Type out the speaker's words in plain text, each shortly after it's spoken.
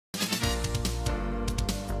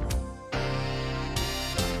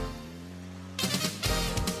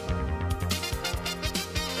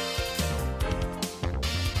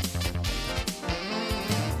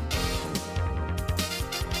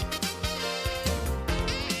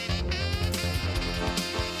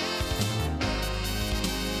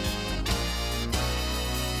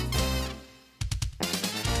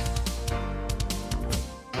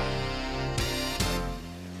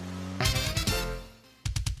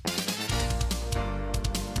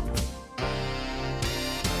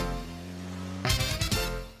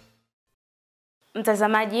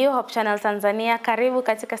Mtazamaji wa Hope Channel Tanzania, karibu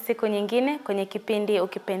katika siku nyingine kwenye kipindi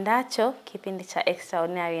ukipendacho, kipindi cha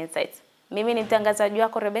Extraordinary Insights. Mimi ni mtangazaji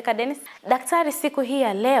wako Rebecca Dennis. Daktari siku hii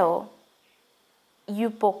ya leo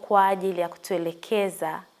yupo kwa ajili ya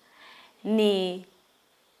kutuelekeza ni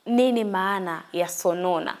nini maana ya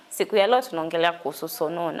sonona. Siku ya leo tunaongelea kuhusu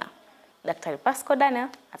sonona. Dkt Pasco Daniel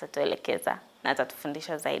atatuelekeza na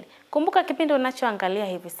atatufundisha zaidi. Kumbuka kipindi unachoangalia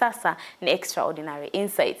hivi sasa ni Extraordinary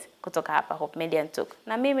Insights kutoka hapa Hope Media Talk.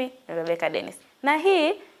 Na mimi ni Rebecca Dennis. Na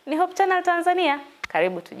hii ni Hope Channel Tanzania.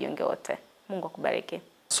 Karibu tujiunge wote. Mungu akubariki.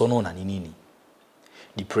 Sonona ni nini?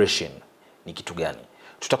 Depression ni kitu gani?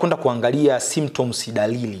 Tutakwenda kuangalia symptoms,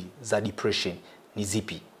 dalili za depression ni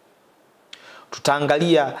zipi.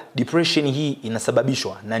 Tutaangalia depression hii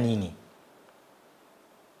inasababishwa na nini?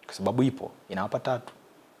 Kwa sababu ipo, inawapa tatu.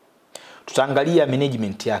 Tutaangalia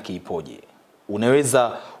management yake ipoje.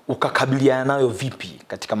 Unaweza ukakabiliana nayo vipi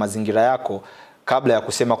katika mazingira yako kabla ya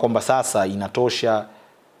kusema kwamba sasa inatosha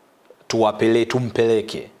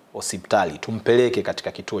tumpeleke hospitali, tumpeleke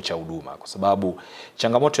katika kituo cha huduma, kwa sababu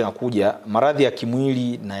changamoto inakuja, maradhi ya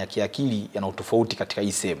kimwili na ya kiakili yana utofauti katika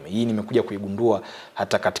hii sehemu. Hii nimekuja kuigundua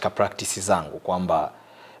hata katika practice zangu kwamba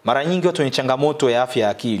mara nyingi watu wenye changamoto ya afya ya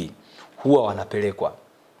akili huwa wanapelekwa.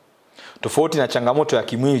 Tofauti na changamoto ya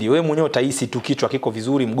kimwili, wewe mwenyewe utahisi tu kichwa kiko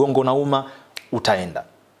vizuri, mgongo unauma, utaenda.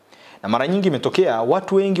 Na mara nyingi imetokea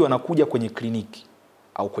watu wengi wanakuja kwenye kliniki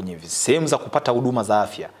au kwenye sehemu za kupata huduma za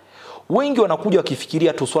afya. Wengi wanakuja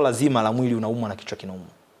wakifikiria tu swala zima la mwili unauma na kichwa kinauma.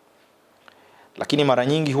 Lakini mara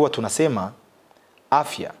nyingi huwa tunasema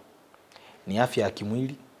afya ni afya ya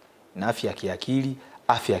kimwili, na afya ya kiakili,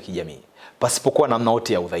 afya ya kijamii, pasipokuwa namna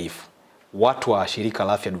yote ya udhaifu. Watu wa shirika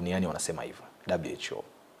la afya duniani wanasema hivyo, WHO.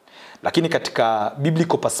 Lakini katika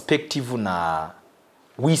biblical perspective na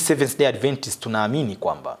we Seventh Day Adventists tunaamini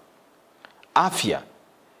kwamba afya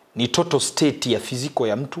ni total state ya physical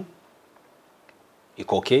ya mtu,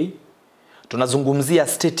 iko okay. Tunazungumzia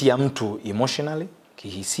state ya mtu emotionally,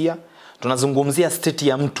 kihisia. Tunazungumzia state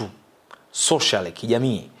ya mtu socially,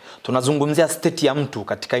 kijamii. Tunazungumzia state ya mtu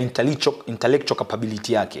katika intellectual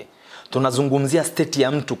capability yake. Tunazungumzia state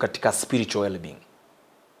ya mtu katika spiritual well-being.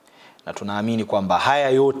 Na tunaamini kwamba haya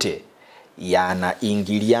yote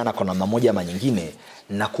yanaingiliana kwa namna moja ama nyingine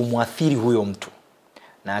na kumwathiri huyo mtu.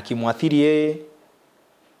 Na akimwathiri yeye,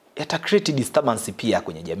 yata create disturbance pia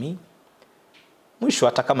kwenye jamii. Mwisho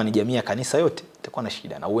hata kama ni jamii ya kanisa yote itakuwa na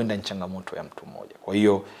shida, na huenda ni changamoto ya mtu mmoja. Kwa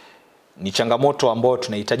hiyo ni changamoto ambayo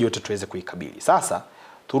tunahitaji wote tuweze kuikabili. Sasa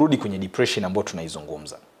turudi kwenye depression ambayo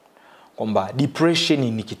tunaizungumza. Kwamba depression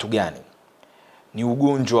ni kitu gani? Ni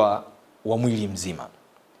ugonjwa wa mwili mzima.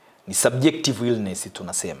 Ni subjective illness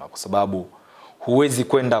tunasema, kwa sababu huwezi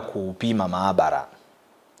kwenda kupima maabara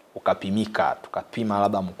ukapimika, tukapima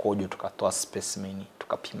labda mkojo, tukatoa specimen,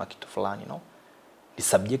 tukapima kitu fulani, no. Ni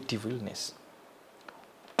subjective illness.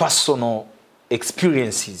 Personal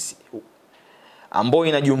experiences ambayo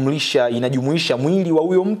inajumuisha mwili wa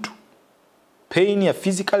huyo mtu, pain ya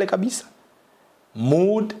physically kabisa,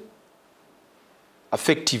 mood,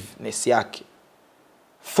 affectiveness yake,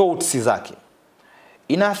 thoughts zake.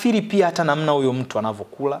 Inaathiri pia hata namna huyo mtu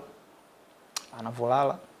anavyokula,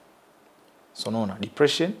 anavyolala. Sonona,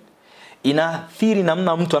 depression inaathiri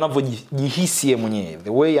namna mtu anavyojihisi yeye mwenyewe, the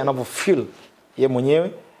way anavyofeel yeye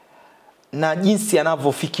mwenyewe, na jinsi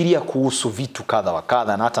anavyofikiria kuhusu vitu kadha wa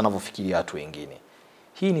kadha, na hata anavyofikiria watu wengine.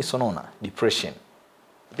 Hii ni sonona, depression.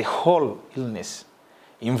 The whole illness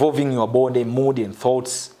involving your body, mood and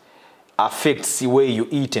thoughts, affects the way you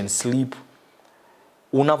eat and sleep,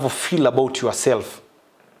 unavyo feel about yourself,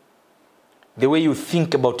 the way you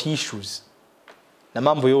think about issues, na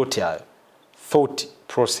mambo yote hayo. Thought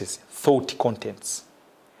process, thought contents.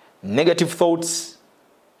 Negative thoughts,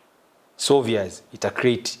 so obvious, it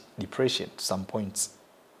create depression to some points.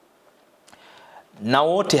 Na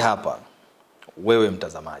wote hapa, wewe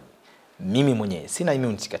mtazamaji, mimi mwenyewe sina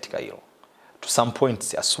immunity katika hilo. To some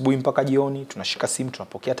points, asubuhi mpaka jioni tunashika simu,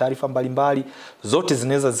 tunapokea taarifa mbalimbali, zote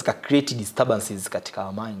zinaweza zika create disturbances katika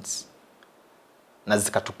our minds, na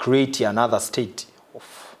zika to create another state of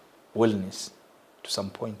wellness to some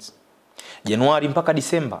points. Januari mpaka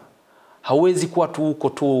Disemba hauwezi kuwa tu uko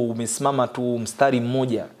tu umesimama tu mstari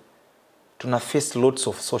mmoja. Tuna face lots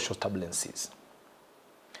of social turbulences.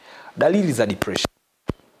 Dalili za depression.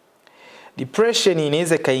 Depression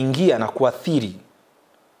inaweza kaingia na kuathiri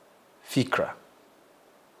fikra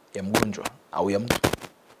ya mgonjwa au ya mtu.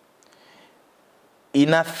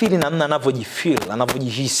 Inaathiri namna anavyojifeel,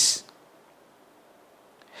 anavyojihisi.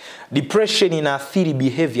 Depression inaathiri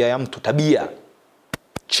behavior ya mtu, tabia,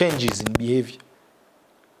 changes in behavior.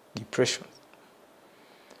 Depression.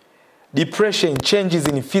 Depression changes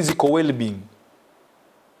in physical well-being,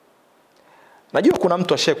 Najua kuna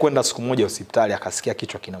mtu ashaye kwenda siku moja hospitali akasikia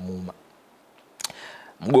kichwa kinamuuma,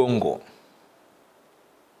 mgongo,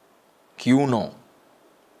 kiuno.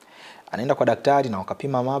 Anaenda kwa daktari na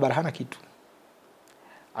wakapima maabara, hana kitu.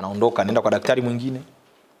 Anaondoka, anaenda kwa daktari mwingine,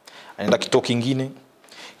 anaenda kituo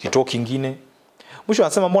kingine. Mwisho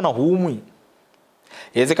anasema mbona huumwi?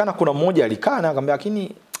 Inawezekana kuna mmoja alikaa na akamwambia,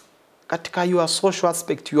 lakini katika your social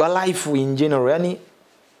aspect, your life in general, yani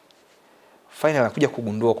finally anakuja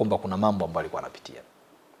kugundua kwamba kuna mambo ambayo alikuwa anapitia.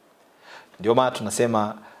 Ndio maana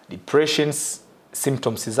tunasema depressions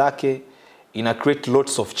symptoms zake ina create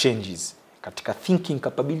lots of changes katika thinking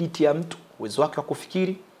capability ya mtu, uwezo wake wa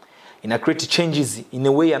kufikiri. Ina create changes in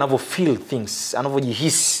a way anavyo feel things,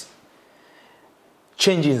 anavyojihisi.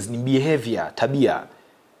 Changes ni behavior, tabia.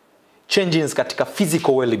 Changes katika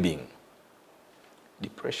physical well-being.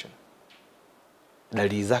 Depression,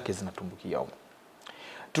 dalili zake zinatumbukia huko.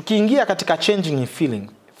 Tukiingia katika changing in feeling,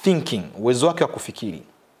 thinking, uwezo wake wa kufikiri,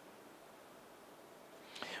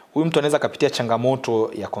 huyu mtu anaweza kupitia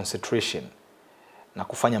changamoto ya concentration na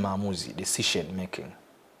kufanya maamuzi, decision making.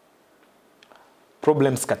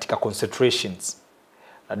 Problems katika concentrations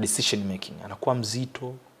na decision making. Anakuwa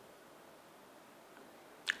mzito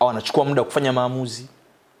au anachukua muda kufanya maamuzi.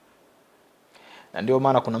 Na ndio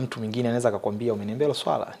maana kuna mtu mwingine anaweza akakwambia, umeniambia hilo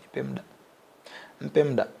swala, mpe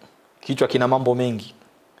muda. Kichwa kina mambo mengi.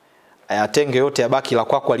 Ayatenge yote yabaki la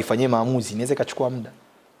kwako alifanyie maamuzi, inaweza ikachukua muda.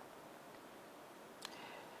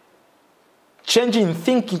 Change in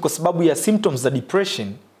thinking kwa sababu ya symptoms za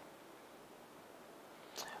depression,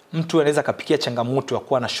 mtu anaweza kapitia changamoto ya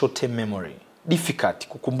kuwa na short term memory, difficult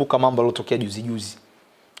kukumbuka mambo yaliyotokea juzi.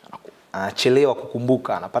 Anachelewa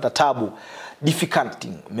kukumbuka, anapata tabu,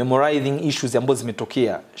 difficulty memorizing issues ambazo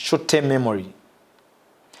zimetokea, short term memory.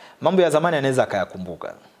 Mambo ya zamani anaweza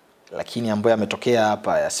akayakumbuka, lakini ambayo yametokea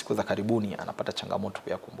hapa ya siku za karibuni anapata changamoto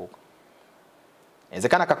kuyakumbuka.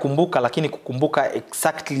 Inawezekana akakumbuka, lakini kukumbuka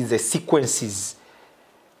exactly the sequences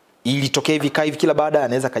ilitokea hivi kila baada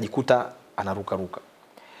anaweza kujikuta anaruka.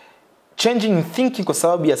 Changing in thinking kwa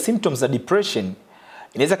sababu ya symptoms za depression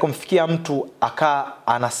inaweza kumfikia mtu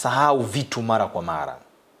anasahau vitu mara kwa mara,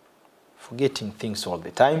 forgetting things all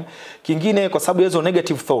the time. Kingine kwa sababu ya hizo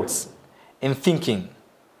negative thoughts in thinking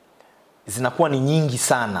zinakuwa ni nyingi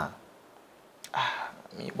sana.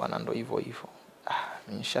 Mimi bwana ndo hivyo.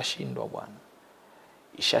 Mimi nishashindwa bwana.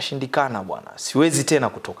 Ishashindikana bwana. Siwezi tena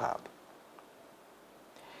kutoka hapa.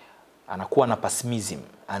 Anakuwa na pessimism,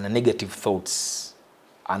 ana negative thoughts.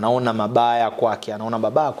 Anaona mabaya kwake, anaona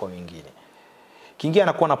mabaya kwa wengine. Kingine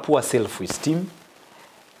anakuwa na poor self esteem.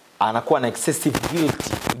 Anakuwa na excessive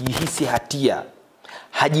guilt, kujihisi hatia,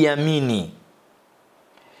 hajiamini.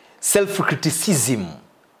 Self criticism,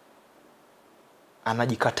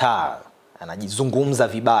 anajikataa, anajizungumza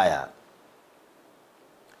vibaya.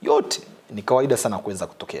 Yote ni kawaida sana kuweza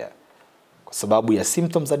kutokea kwa sababu ya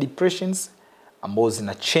symptoms za depressions ambazo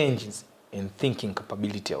zina changes in thinking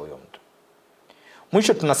capability ya huyo mtu.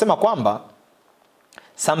 Mwisho tunasema kwamba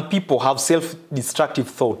some people have self-destructive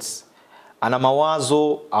thoughts. Ana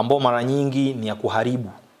mawazo ambao mara nyingi ni ya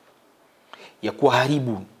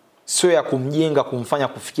kuharibu, sio ya kumjenga, kumfanya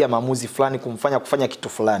kufikia maamuzi fulani, kumfanya kufanya kitu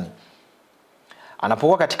fulani.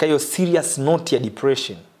 Anapokuwa katika hiyo serious note ya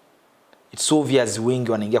depression, it's obvious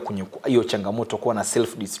wengi wanaingia kwenye hiyo changamoto kuwa na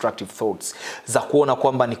self-destructive thoughts za kuona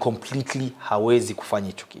kwamba ni completely hawezi kufanya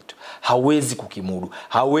hicho kitu, hawezi kukimudu,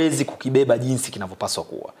 hawezi kukibeba jinsi kinavyopaswa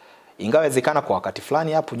kuwa. Ingawa inawezekana kwa wakati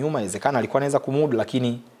fulani hapo nyuma inawezekana alikuwa anaweza kumudu,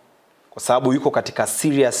 lakini kwa sababu yuko katika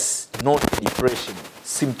serious note depression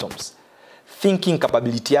symptoms, thinking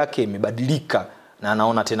capability yake imebadilika na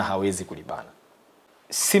anaona tena hawezi kulibana.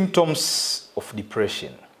 Symptoms of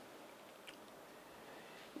depression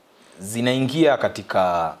zinaingia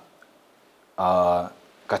katika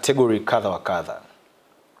category kadha wa kadha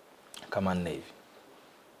kama 4 hivi.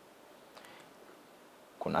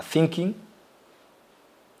 Kuna thinking,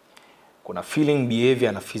 kuna feeling,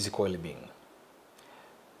 behavior na physical well-being.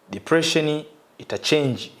 Depression ita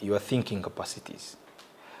change your thinking capacities.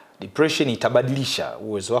 Depression itabadilisha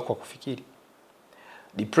uwezo wako wa kufikiri.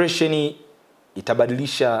 Depression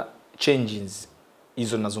itabadilisha changes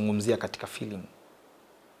hizo nazungumzia katika feeling,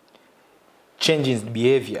 changes in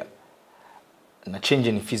behavior na change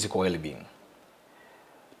in physical well-being.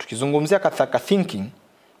 Tukizungumzia katika thinking,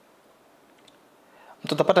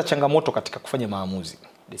 mtu atapata changamoto katika kufanya maamuzi,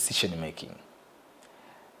 decision making,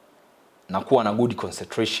 na kuwa na good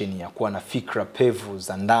concentration, ya kuwa na fikra pevu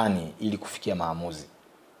za ndani ili kufikia maamuzi.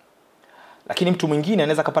 Lakini mtu mwingine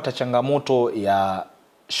anaweza kupata changamoto ya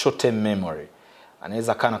short term memory.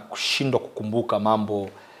 Anaweza kana kushindwa kukumbuka mambo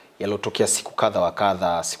yaliyotokea siku kadha wa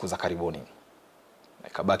kadha, siku za karibuni.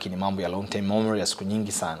 ikabaki ni mambo ya long term memory ya siku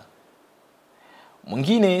nyingi sana.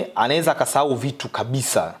 Mwingine anaweza akasahau vitu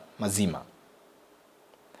kabisa mazima.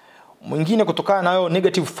 Mwingine kutokana na hayo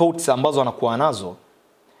negative thoughts ambazo anakuwa nazo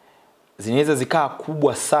zinaweza zikaa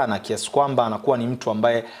kubwa sana kiasi kwamba anakuwa ni mtu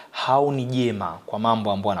ambaye haoni jema kwa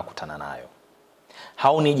mambo ambayo anakutana nayo.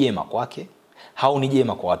 Haoni jema kwake, haoni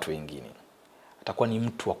jema kwa watu wengine. Atakuwa ni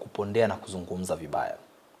mtu wa kupondea na kuzungumza vibaya.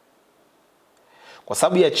 Kwa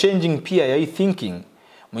sababu ya changing pia ya hii thinking,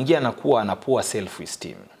 mwingine anakuwa ana poor self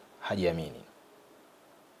esteem, hajiamini.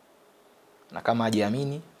 Na kama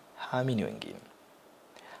hajiamini, haamini wengine.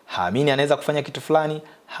 Haamini anaweza kufanya kitu fulani,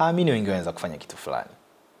 haamini wengine wanaweza kufanya kitu fulani.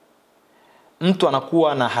 Mtu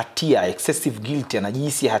anakuwa na hatia, excessive guilt,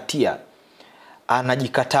 anajihisi hatia,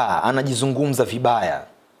 anajikataa, anajizungumza vibaya.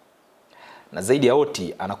 Na zaidi ya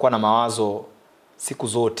yote anakuwa na mawazo siku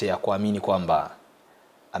zote ya kuamini kwamba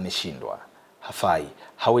ameshindwa, hafai,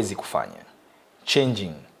 hawezi kufanya.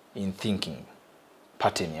 Changing in thinking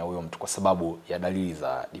pattern ya huyo mtu kwa sababu ya dalili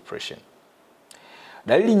za depression.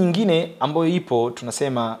 Dalili nyingine ambayo ipo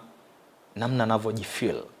tunasema namna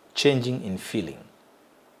anavyojifeel, changing in feeling.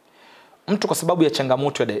 Mtu kwa sababu ya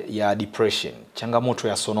changamoto ya depression, changamoto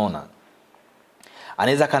ya sonona,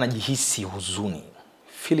 anaweza kanajihisi huzuni,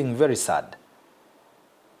 feeling very sad,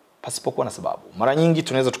 pasipokuwa na sababu. Mara nyingi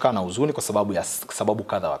tunaweza tukaa na huzuni kwa sababu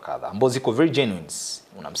kadha wa kadha ambazo ziko very genuine.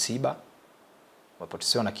 Una msiba,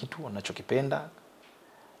 umepotesewa na kitu unachokipenda,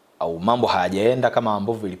 au mambo hayajaenda kama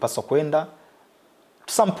ambavyo ilipaswa kwenda.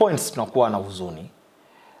 To some points tunakuwa na huzuni,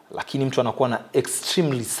 lakini mtu anakuwa na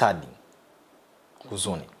extremely sad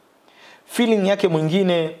huzuni. Feeling yake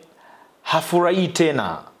mwingine hafurahi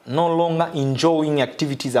tena, no longer enjoying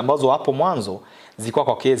activities ambazo hapo mwanzo zilikuwa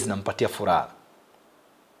kwa kezi zinampatia furaha.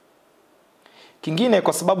 Kingine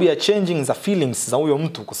kwa sababu ya changing za feelings za huyo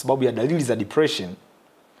mtu, kwa sababu ya dalili za depression,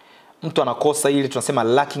 mtu anakosa ile tunasema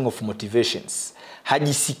lacking of motivations.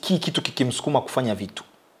 Hajisikii kitu kikimsukuma kufanya vitu.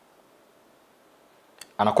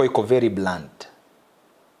 Anakuwa yuko very blunt.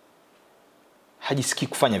 Hajisikii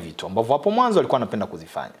kufanya vitu ambavyo hapo mwanzo alikuwa anapenda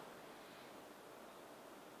kuzifanya.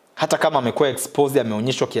 Hata kama amekuwa exposed,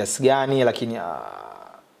 ameonyeshwa kiasi gani, lakini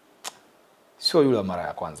sio yule mara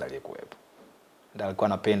ya kwanza aliyekuwepo. Ndio alikuwa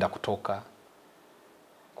anapenda kutoka,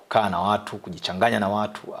 kukaa na watu, kujichanganya na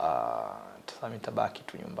watu. Sasa nitabaki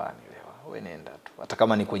tu nyumbani leo. Wewe nenda tu. Hata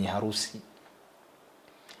kama ni kwenye harusi,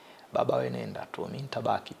 baba wewe nenda tu, mimi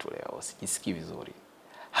nitabaki tu leo, sijisikii vizuri.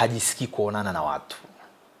 Hajisikii kuonana na watu.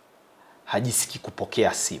 Hajisikii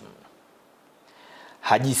kupokea simu.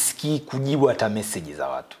 Hajisikii kujibu hata message za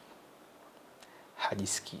watu.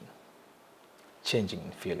 Hajisikii. Changing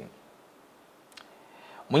in feeling.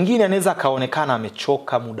 Mwingine anaweza kaonekana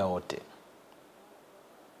amechoka muda wote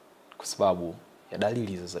kwa sababu ya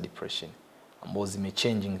dalili hizo za depression ambazo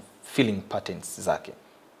zimechanging feeling patterns zake.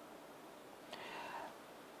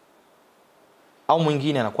 Au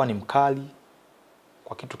mwingine anakuwa ni mkali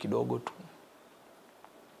kwa kitu kidogo tu,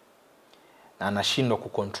 na anashindwa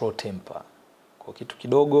kucontrol temper. Kwa kitu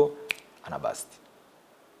kidogo anabust.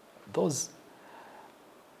 Those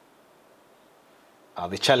are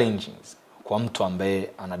the challenges kwa mtu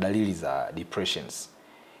ambaye ana dalili za depressions.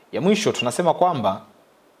 Ya mwisho tunasema kwamba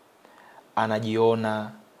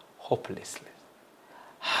anajiona hopeless.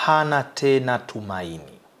 Hana tena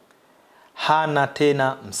tumaini. Hana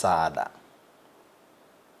tena msaada.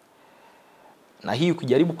 Na hii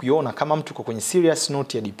ukijaribu kuiona kama mtu uko kwenye serious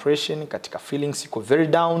note ya depression, katika feelings iko very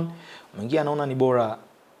down, mwingine anaona ni bora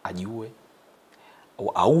ajiue au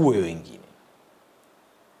auwe wengine.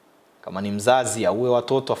 Kama ni mzazi auwe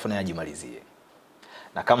watoto afanye ajimalizie.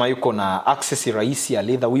 Na kama yuko na access rahisi ya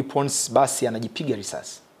lethal weapons, basi anajipiga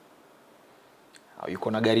risasi. Au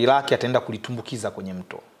yuko na gari lake ataenda kulitumbukiza kwenye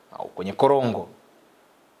mto au kwenye korongo.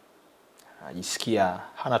 Anajisikia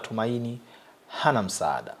hana tumaini, hana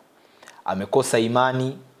msaada. Amekosa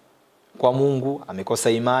imani kwa Mungu, amekosa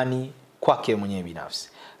imani kwake mwenyewe binafsi,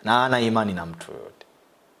 na hana imani na mtu yote.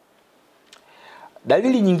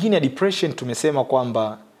 Dalili nyingine ya depression tumesema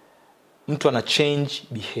kwamba mtu ana change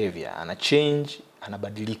behavior,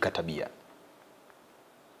 anabadilika tabia.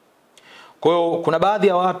 Kwa hiyo kuna baadhi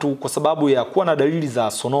ya watu kwa sababu ya kuwa na dalili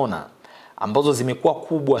za sonona ambazo zimekuwa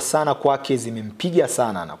kubwa sana kwake, zimempiga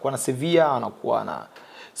sana, anakuwa na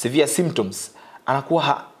severe symptoms,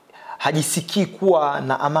 anakuwa hajisikii kuwa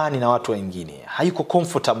na amani na watu wengine, hayuko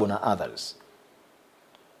comfortable na others.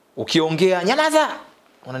 Ukiongea, nyamaza,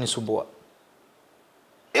 unanisumbua.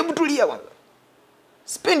 Hebu tulia kwanza.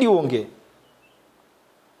 Sipendi uongee.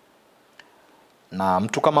 Na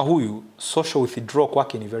mtu kama huyu, social withdrawal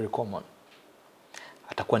kwake ni very common.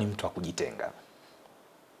 Atakuwa ni mtu wa kujitenga.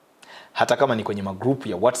 hata kama ni kwenye magrupu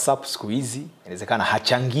ya WhatsApp siku hizi, inawezekana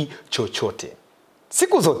hachangii chochote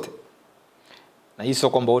siku zote. Na hii sio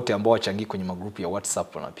kwamba wote ambao hachangii kwenye magrupu ya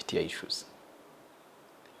WhatsApp wanapitia issues.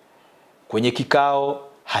 Kwenye kikao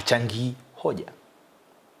hachangii hoja.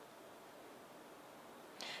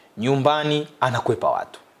 Nyumbani anakwepa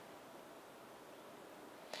watu.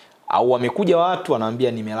 Au wamekuja watu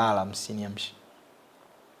anaambia nimelala msiniamshi.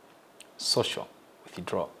 Social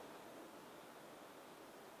withdraw.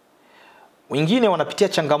 Wengine wanapitia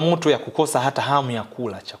changamoto ya kukosa hata hamu ya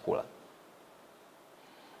kula chakula.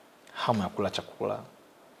 Hamu ya kula chakula.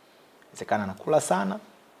 Inawezekana anakula sana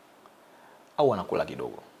au anakula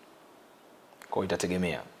kidogo. Kwa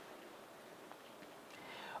itategemea.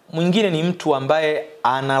 Mwingine ni mtu ambaye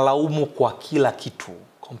analaumu kwa kila kitu,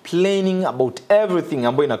 complaining about everything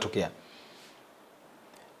ambayo inatokea.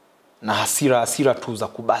 Na hasira tu za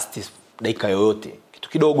kubasti dakika yoyote. Kitu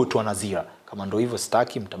kidogo tu anazira. Kama ndio hivyo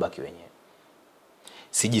sitaki, mtabaki wenyewe.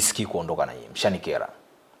 Sijisikii kuondoka na nyinyi, mshanikera.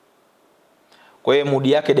 Kwa hiyo mood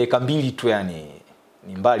yake dakika 2 tu yani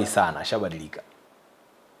ni mbali sana, ashabadilika.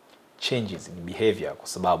 Changes in behavior kwa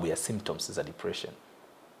sababu ya symptoms za depression.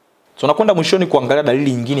 Tunakwenda mwishoni kuangalia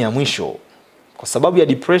dalili nyingine ya mwisho. Kwa sababu ya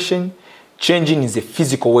depression, changing is a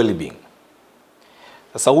physical well-being.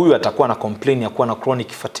 Sasa huyu atakuwa na complain ya kuwa na chronic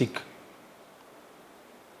fatigue.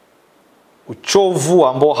 Uchovu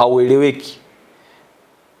ambao haueleweki.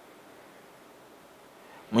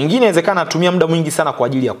 Mwingine inawezekana atumia muda mwingi sana kwa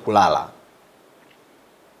ajili ya kulala.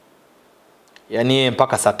 Yaani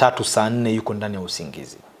mpaka saa 3, saa 4 yuko ndani ya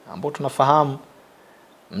usingizi. Ambao tunafahamu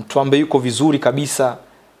mtu ambaye yuko vizuri kabisa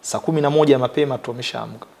saa 11 mapema tu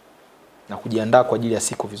ameshaamka na kujiandaa kwa ajili ya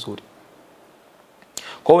siku vizuri.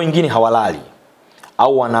 Kwa wengine hawalali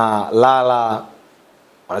au wanalala,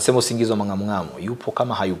 wanasema usingizi wa mangamngamo, yupo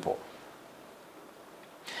kama hayupo.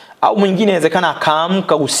 Au mwingine inawezekana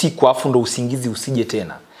akaamka usiku afu ndo usingizi usije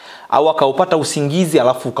tena, au akaupata usingizi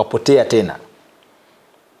alafu ukapotea tena.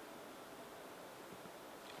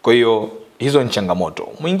 Kwa hiyo hizo ni changamoto.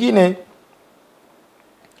 Mwingine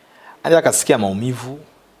anaweza kasikia maumivu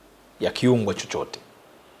ya kiungo chochote,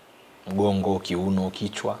 mgongo, kiuno,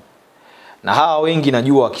 kichwa. Na hawa wengi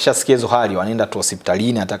najua wakishasikia hizo hali wanaenda tu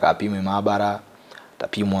hospitalini, ataka apimwe maabara,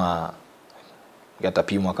 atapimwa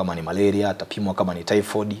kama ni malaria, atapimwa kama ni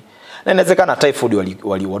typhoid. Na inawezekana typhoid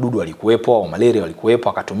wadudu walikuwepo au malaria walikuwepo,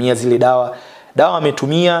 akatumia zile dawa. Dawa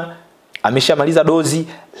ametumia, ameshamaliza dozi,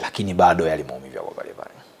 lakini bado yale maumivu yako pale pale.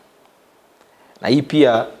 Na hii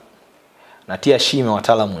pia natia shime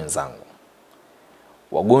wataalamu wenzangu.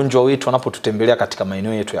 Wagonjwa wetu wanapotutembelea katika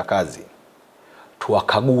maeneo yetu ya kazi,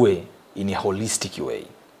 tuwakague in a holistic way.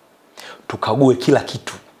 Tukague kila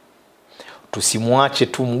kitu. Tusimwache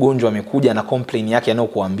tu mgonjwa amekuja na complain yake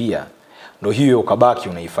anayokuambia ndio hiyo ukabaki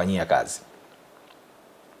unaifanyia kazi.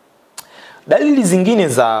 Dalili zingine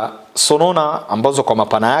za sonona ambazo kwa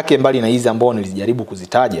mapana yake mbali na hizi ambao nilijaribu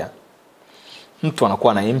kuzitaja, mtu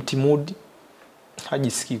anakuwa na empty mood,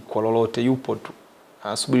 hajisikii kwa lolote, yupo tu.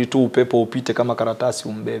 Anasubiri tu upepo upite kama karatasi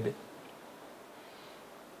umbebe.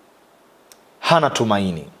 Hana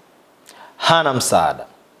tumaini. Hana msaada.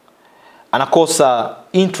 Anakosa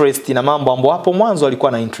interest na mambo ambayo hapo mwanzo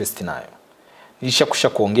alikuwa na interest nayo. Nilishakusha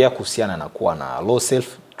kuongea kuhusiana na kuwa na low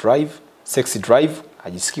self drive, sex drive,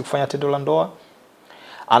 hajisikii kufanya tendo la ndoa.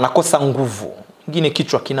 Anakosa nguvu, mwingine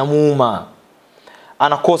kichwa kinamuuma.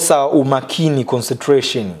 Anakosa umakini,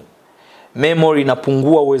 concentration. Memory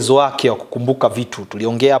inapungua uwezo wake wa kukumbuka vitu.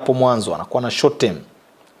 Tuliongea hapo mwanzo, anakuwa na short term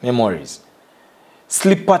memories.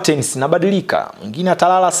 Sleep patterns inabadilika. Mwingine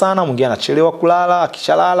atalala sana, mwingine anachelewa kulala,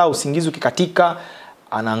 akishalala usingizi ukikatika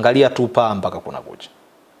anaangalia tu paa mpaka kuna kucha.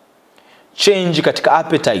 Change katika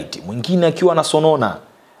appetite. Mwingine akiwa na sonona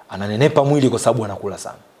ananenepa mwili kwa sababu anakula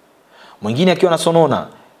sana. Mwingine akiwa na sonona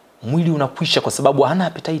mwili unakwisha kwa sababu hana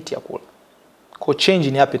appetite ya kula. Kwa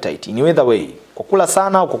change ni appetite, ni either way, kwa kula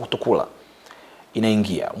sana au kwa kutokula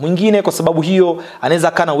inaingia. Mwingine kwa sababu hiyo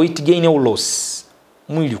anaweza kana weight gain au loss.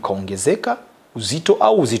 Mwili ukaongezeka uzito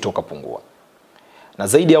au uzito ukapungua. Na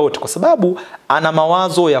zaidi ya wote kwa sababu ana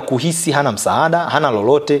mawazo ya kuhisi hana msaada, hana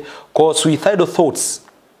lolote, kwa suicidal thoughts,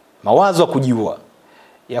 mawazo ya kujiua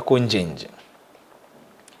yako nje.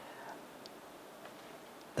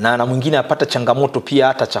 Na mwingine apata changamoto pia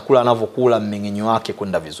hata chakula anavyokula mmeng'enyo wake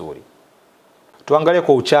kwenda vizuri. Tuangalie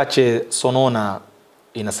kwa uchache sonona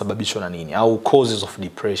inasababishwa na nini au causes of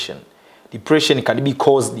depression. Depression can be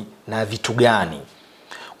caused na vitu gani?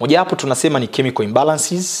 Moja hapo tunasema ni chemical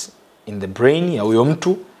imbalances in the brain ya huyo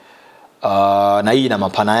mtu. Na hii ina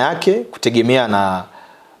mapana yake kutegemea na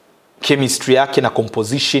chemistry yake na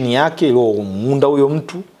composition yake iliyomuunda huyo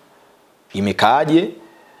mtu imekaaje.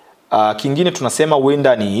 Kingine tunasema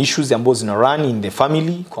huenda ni issues ambazo zina run in the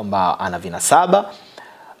family, kwamba ana vinasaba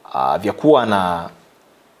vya kuwa na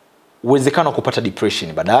uwezekano wa kupata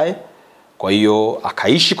depression baadaye. Kwa hiyo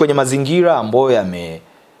akaishi kwenye mazingira ambayo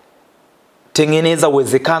yametengeneza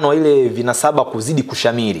uwezekano wa ile vinasaba kuzidi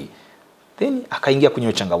kushamiri, then akaingia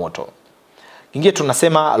kwenye changamoto. Kingine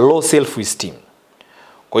tunasema low self esteem.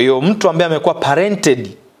 Kwa hiyo mtu ambaye amekuwa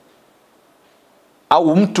parented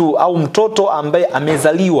au mtoto ambaye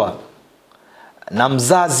amezaliwa na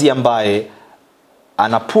mzazi ambaye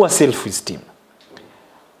ana poor self esteem,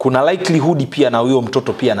 kuna likelihood pia na huyo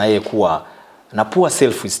mtoto pia na yeye kuwa na poor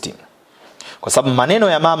self esteem, kwa sababu maneno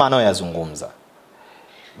ya mama anayoyazungumza,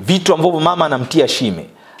 vitu ambavyo mama anamtia shime,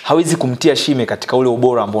 hawezi kumtia shime katika ule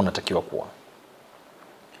ubora ambao unatakiwa kuwa.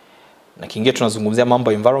 Na kingine tunazungumzia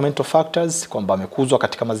mambo ya environmental factors, kwamba amekuzwa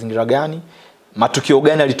katika mazingira gani, matukio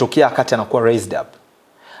gani yalitokea wakati anakuwa raised up.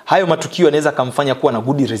 Hayo matukio yanaweza kumfanya kuwa na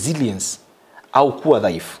good resilience au kuwa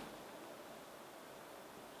dhaifu.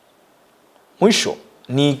 Mwisho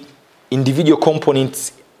ni individual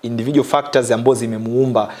components, individual factors ambazo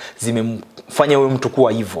zimemuumba, zimemfanya huyo mtu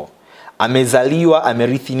kuwa hivyo. Amezaliwa,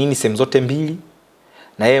 amerithi nini sehemu zote mbili,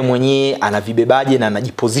 na yeye mwenyewe anavibebaje na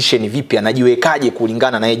anajiposition vipi, anajiwekaje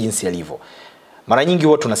kulingana na yeye jinsi alivyo. Mara nyingi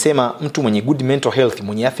huwa tunasema mtu mwenye good mental health,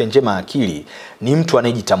 mwenye afya njema ya akili, ni mtu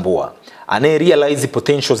anayejitambua, anayerealize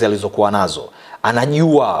potentials alizokuwa nazo,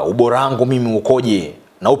 anajua ubora wangu mimi ukoje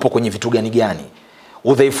na upo kwenye vitu gani,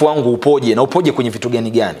 udhaifu wangu upoje na upoje kwenye vitu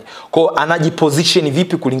gani. Kwa hiyo anajiposition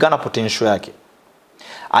vipi kulingana na potential yake.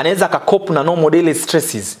 Anaweza akacope na normal daily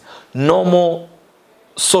stresses, normal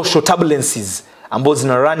social turbulences ambazo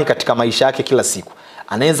zinarani katika maisha yake kila siku.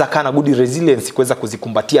 Anaweza kana na good resilience kuweza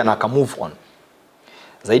kuzikumbatia na akamove on.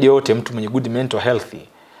 Zaidi yote, mtu mwenye good mental health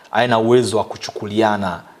ana uwezo wa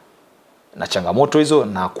kuchukuliana na changamoto hizo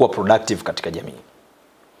na kuwa productive katika jamii.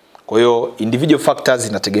 Kwa hiyo individual factors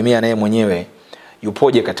zinategemea naye mwenyewe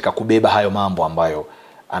yupoje katika kubeba hayo mambo ambayo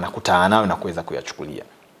anakutana nayo na kuweza kuyachukulia.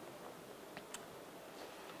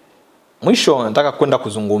 Mwisho nataka kwenda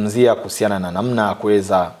kuzungumzia kuhusiana na namna ya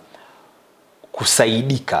kuweza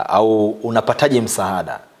kusaidika au unapataje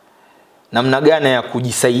msaada. Namna gani ya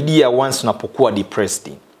kujisaidia once unapokuwa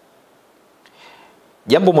depressed.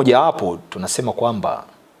 Jambo moja hapo tunasema kwamba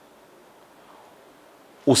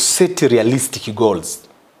useti realistic goals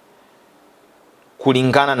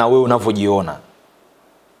kulingana na wewe unavyojiona.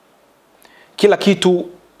 Kila kitu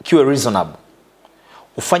kiwe reasonable.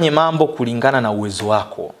 Ufanye mambo kulingana na uwezo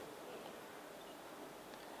wako.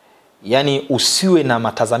 Yaani usiwe na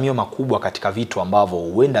matazamio makubwa katika vitu ambavyo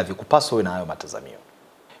huenda vikupaswa wewe na hayo matazamio.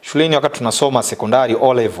 Shuleni wakati tunasoma sekondari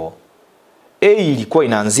O level, A ilikuwa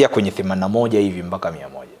inaanzia kwenye 81 hivi mpaka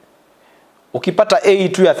 100. Ukipata A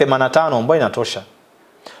tu ya 85 ambayo inatosha.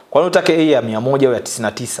 Kwa nini utake A ya 100 au ya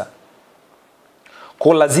 99?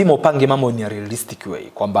 Kwa lazima upange mambo ni realistic way,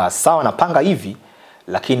 kwamba sawa napanga hivi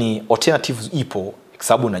lakini alternatives ipo, kwa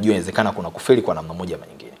sababu unajua inawezekana kuna kufeli kwa namna moja ama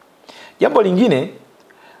nyingine. Jambo lingine,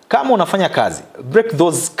 kama unafanya kazi, break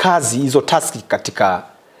those kazi hizo task katika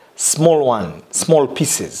small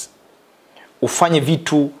pieces. Ufanye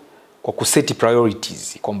vitu kwa kuseti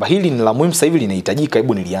priorities, kwamba hili ni la muhimu sasa hivi linahitajika,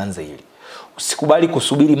 hebu nilianze hili. Usikubali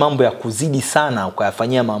kusubiri mambo ya kuzidi sana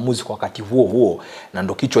ukayafanyia maamuzi kwa wakati huo na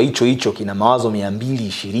ndo kichwa hicho kina mawazo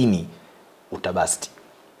 220, utabasti.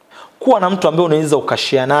 Kuwa na mtu ambaye unaweza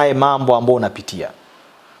ukashare naye mambo ambayo unapitia.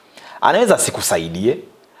 Anaweza sikusaidie,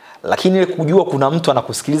 lakini ile kujua kuna mtu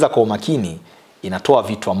anakusikiliza kwa umakini inatoa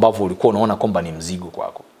vitu ambavyo ulikuwa unaona kwamba ni mzigo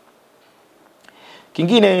kwako.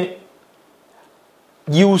 Kingine,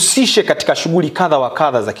 jihusishe katika shughuli kadha wa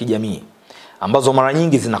kadha za kijamii ambazo mara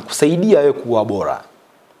nyingi zinakusaidia wewe kuwa bora.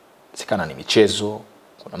 Sikana ni michezo,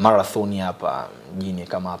 kuna marathoni hapa mjini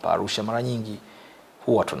kama hapa Arusha mara nyingi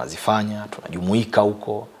huwa tunazifanya, tunajumuika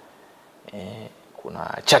huko.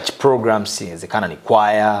 Kuna church programs, inawezekana ni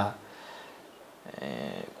choir,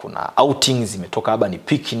 kuna outings zimetoka hapa ni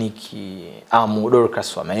picnic,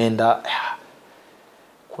 Dorcas wameenda.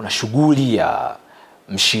 Kuna shughuli ya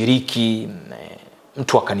mshiriki,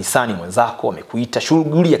 mtu wa kanisani mwenzako amekuita,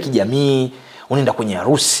 shughuli ya kijamii, unaenda kwenye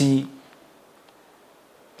harusi.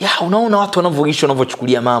 Unaona watu wanavyoishi,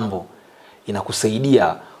 wanavyochukulia mambo,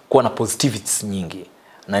 inakusaidia kuwa na positivities nyingi.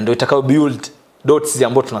 Na ndio itakayo build dots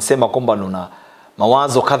ambazo tunasema kwamba una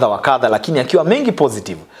mawazo kadha wa kadha, lakini akiwa mengi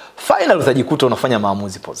positive, final utajikuta unafanya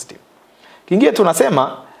maamuzi positive. Kingine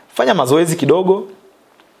tunasema fanya mazoezi kidogo,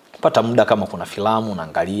 pata muda kama kuna filamu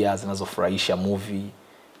unaangalia zinazofurahisha, movie,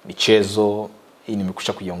 michezo. Hii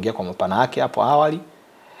nimekusha kuiongea kwa mapana yake hapo awali.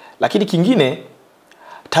 Lakini kingine,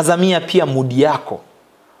 tazamia pia mood yako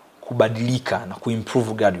kubadilika na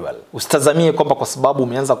kuimprove gradual. Usitazamie kwamba kwa sababu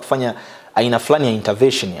umeanza kufanya aina fulani ya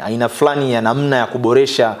intervention, aina fulani ya namna ya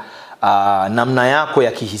kuboresha namna yako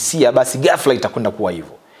ya kihisia, basi ghafla itakwenda kuwa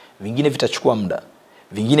hivyo. Vingine vitachukua muda,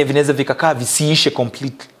 vingine vinaweza vikakaa visiishe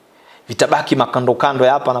completely, vitabaki makando kando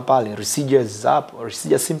ya hapa na pale, residuals hapo,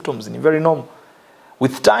 residual symptoms ni very normal.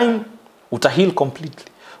 With time utahil completely.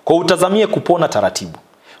 Kwa utazamie kupona taratibu,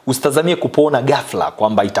 usitazamie kupona ghafla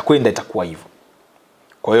kwamba itakuwa hivyo.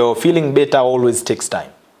 Kwa hiyo feeling better always takes time.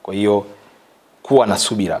 Kwa hiyo kuwa na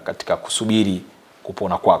subira katika kusubiri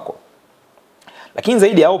kupona kwako. Lakini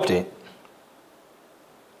zaidi ya yote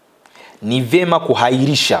ni vyema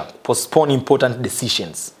kuhairisha, postpone important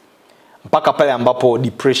decisions mpaka pale ambapo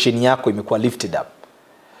depression yako imekuwa lifted up.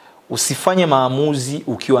 Usifanye maamuzi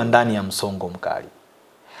ukiwa ndani ya msongo mkali,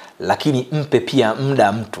 lakini mpe pia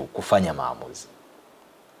muda mtu kufanya maamuzi.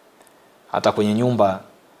 Hata kwenye nyumba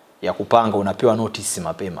ya kupanga unapewa notice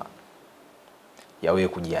mapema ya wewe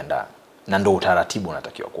kujiandaa, na ndio utaratibu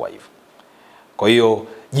unatakiwa kuwa hivyo. Kwa hiyo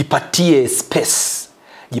jipatie space,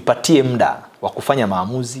 jipatie muda wa kufanya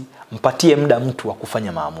maamuzi, mpatie muda mtu wa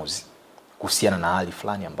kufanya maamuzi kuhusiana na hali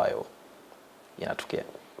fulani ambayo inatokea.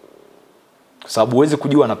 Kwa sababu huwezi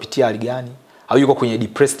kujua anapitia hali gani, au yuko kwenye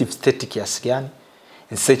depressive state kiasi gani.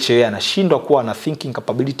 In such a way anashindwa kuwa na thinking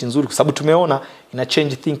capability nzuri, kwa sababu tumeona ina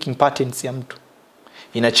change thinking patterns ya mtu,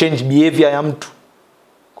 ina change behavior ya mtu.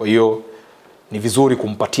 Kwa hiyo ni vizuri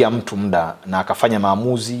kumpatia mtu muda na akafanya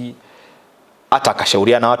maamuzi, hata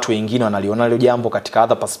akashauriana na watu wengine wanaliona hilo jambo katika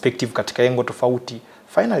other perspective, katika engo tofauti.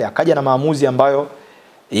 Finally akaja na maamuzi ambayo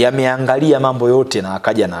yameangalia mambo yote na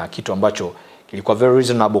akaja na kitu ambacho kilikuwa very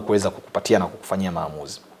reasonable kuweza kukupatia na kukufanyia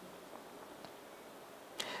maamuzi.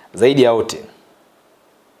 Zaidi ya yote,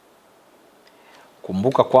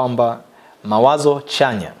 kumbuka kwamba mawazo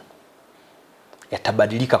chanya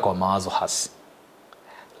yatabadilika kwa mawazo hasi,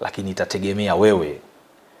 lakini itategemea wewe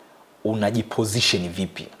unajiposition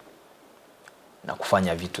vipi na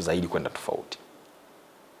kufanya vitu zaidi kwenda tofauti.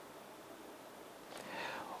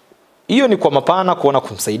 Hiyo ni kwa mapana kuona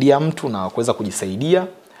kumsaidia mtu na kuweza kujisaidia.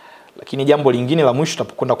 Lakini jambo lingine la mwisho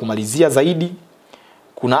tutapokwenda kumalizia zaidi,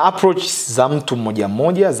 kuna approach za mtu mmoja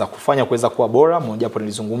mmoja za kufanya kuweza kuwa bora. Mmoja hapo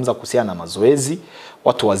nilizungumza kuhusiana na mazoezi.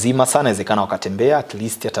 Watu wazima sana inawezekana wakatembea at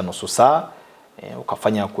least hata nusu saa,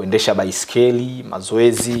 ukafanya kuendesha baiskeli,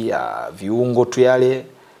 mazoezi ya viungo tu yale.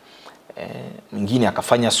 Mwingine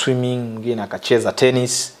akafanya swimming, mwingine akacheza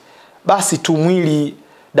tennis. Basi tu mwili,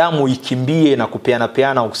 damu ikimbie na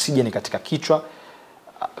kupeana oksijeni katika kichwa,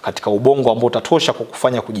 katika ubongo, ambao utatosha kwa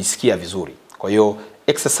kufanya kujisikia vizuri. Kwa hiyo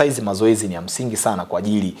exercise, mazoezi ni ya msingi sana kwa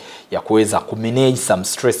ajili ya kuweza kumanage some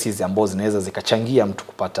stresses ambazo zinaweza zikachangia mtu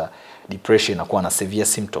kupata depression na kuwa na severe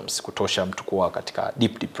symptoms, kutosha mtu kuwa katika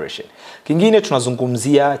deep depression. Kingine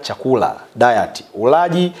tunazungumzia chakula, diet,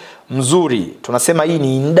 ulaji mzuri. Tunasema hii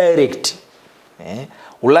ni indirect.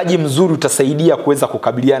 Ulaji mzuri utasaidia kuweza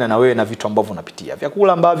kukabiliana na wewe na vitu ambavyo unapitia.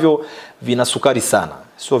 Vyakula ambavyo vina sukari sana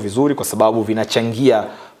sio vizuri, kwa sababu vinachangia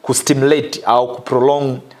kustimulate au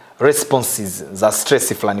kuprolong responses za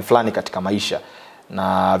stress fulani katika maisha.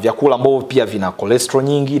 Na vyakula ambavyo pia vina cholesterol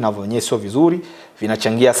nyingi na vyenyewe sio vizuri,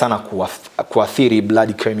 vinachangia sana kuathiri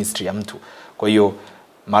blood chemistry ya mtu. Kwa hiyo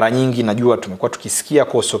mara nyingi najua tumekuwa tukisikia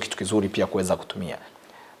kwa sio kitu kizuri pia kuweza kutumia.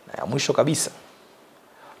 Na ya mwisho kabisa,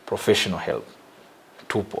 professional help.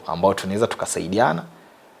 Tupo ambao tunaweza tukasaidiana,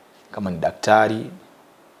 kama ni daktari,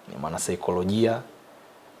 ni mwana saikolojia,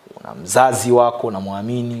 una mzazi wako na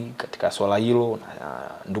muamini katika swala hilo, na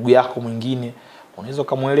ndugu yako mwingine, unaweza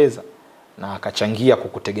kumueleza na akachangia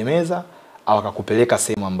kukutegemeza au akakupeleka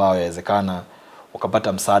sehemu ambayo inawezekana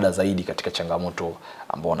ukapata msaada zaidi katika changamoto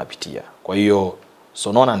ambao unapitia. Kwa hiyo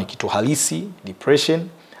Sonona ni kitu halisi, depression,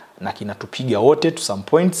 na kinatupiga wote to some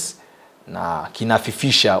points, na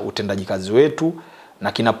kinafifisha utendaji kazi wetu,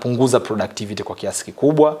 na kinapunguza productivity kwa kiasi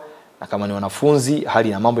kikubwa. Na kama ni wanafunzi, hali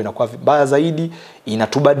na mambo inakuwa vibaya zaidi,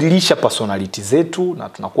 inatubadilisha personality zetu na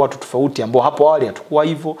tunakuwa tofauti ambao hapo awali hatakuwa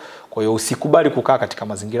hivyo. Kwa hiyo usikubali kukaa katika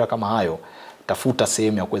mazingira kama hayo. Tafuta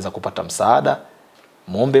sehemu ya kuweza kupata msaada,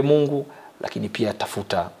 muombe Mungu, lakini pia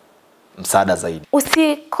tafuta msaada zaidi.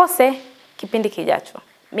 Usikose kipindi kijacho.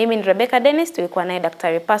 Mimi ni Rebecca Dennis, tulikuwa naye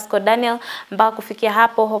Dkt Pasco Daniel. Mpaka kufikia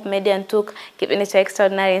hapo, Hope Media Ntuk, kipindi cha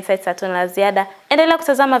Extraordinary Insights hatuna la ziada. Endelea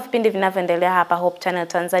kutazama vipindi vinavyoendelea hapa Hope Channel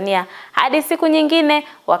Tanzania. Hadi siku nyingine,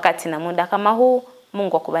 wakati na muda kama huu,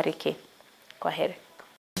 Mungu akubariki. Kwaheri.